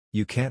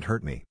You can't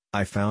hurt me,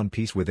 I found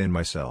peace within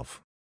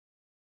myself.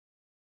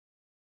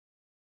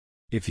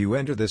 If you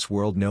enter this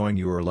world knowing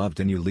you are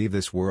loved and you leave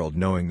this world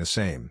knowing the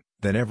same,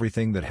 then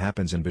everything that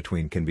happens in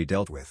between can be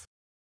dealt with.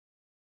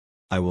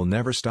 I will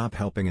never stop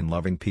helping and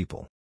loving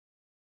people.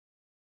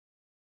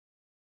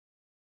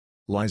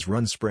 Lies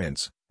run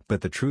sprints,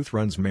 but the truth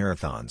runs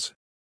marathons.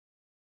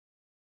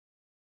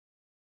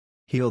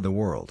 Heal the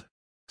world.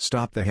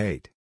 Stop the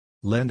hate.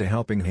 Lend a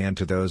helping hand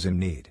to those in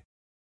need.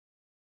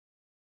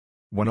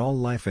 When all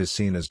life is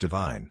seen as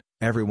divine,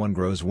 everyone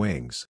grows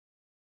wings.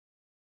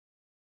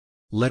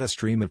 Let us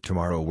dream of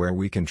tomorrow where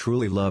we can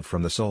truly love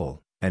from the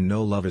soul, and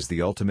know love is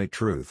the ultimate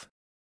truth.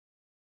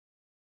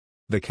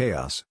 The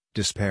chaos,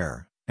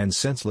 despair, and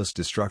senseless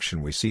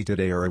destruction we see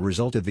today are a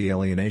result of the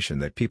alienation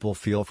that people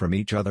feel from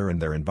each other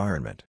and their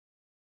environment.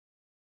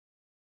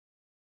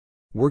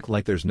 Work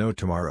like there's no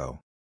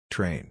tomorrow.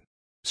 Train.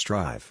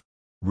 Strive.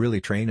 Really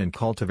train and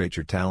cultivate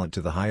your talent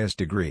to the highest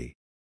degree.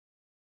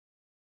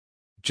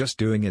 Just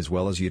doing as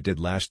well as you did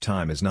last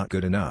time is not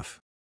good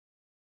enough.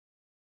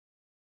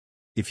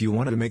 If you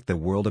want to make the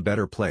world a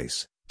better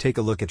place, take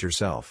a look at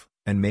yourself,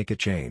 and make a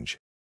change.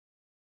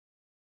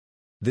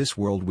 This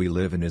world we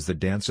live in is the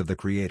dance of the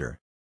Creator.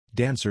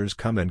 Dancers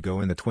come and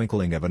go in the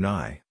twinkling of an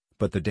eye,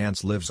 but the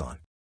dance lives on.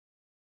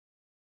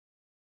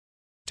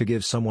 To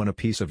give someone a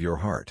piece of your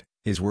heart,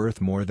 is worth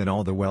more than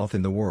all the wealth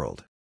in the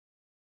world.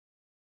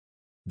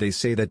 They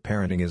say that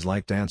parenting is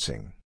like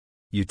dancing.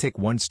 You take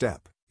one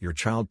step, your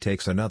child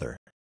takes another.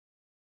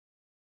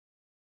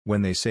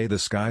 When they say the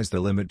sky's the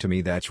limit, to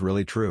me that's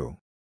really true.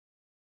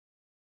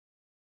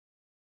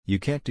 You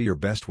can't do your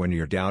best when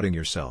you're doubting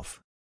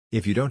yourself.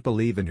 If you don't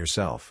believe in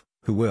yourself,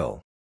 who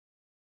will?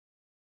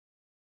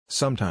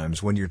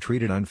 Sometimes when you're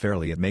treated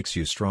unfairly, it makes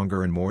you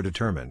stronger and more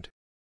determined.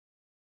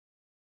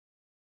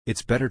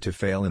 It's better to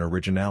fail in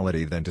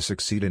originality than to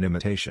succeed in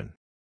imitation.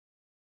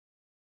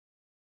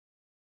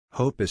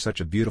 Hope is such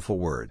a beautiful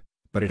word,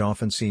 but it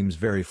often seems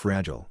very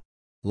fragile.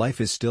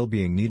 Life is still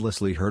being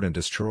needlessly hurt and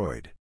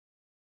destroyed.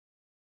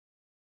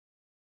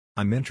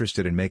 I'm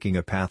interested in making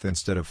a path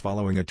instead of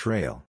following a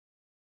trail.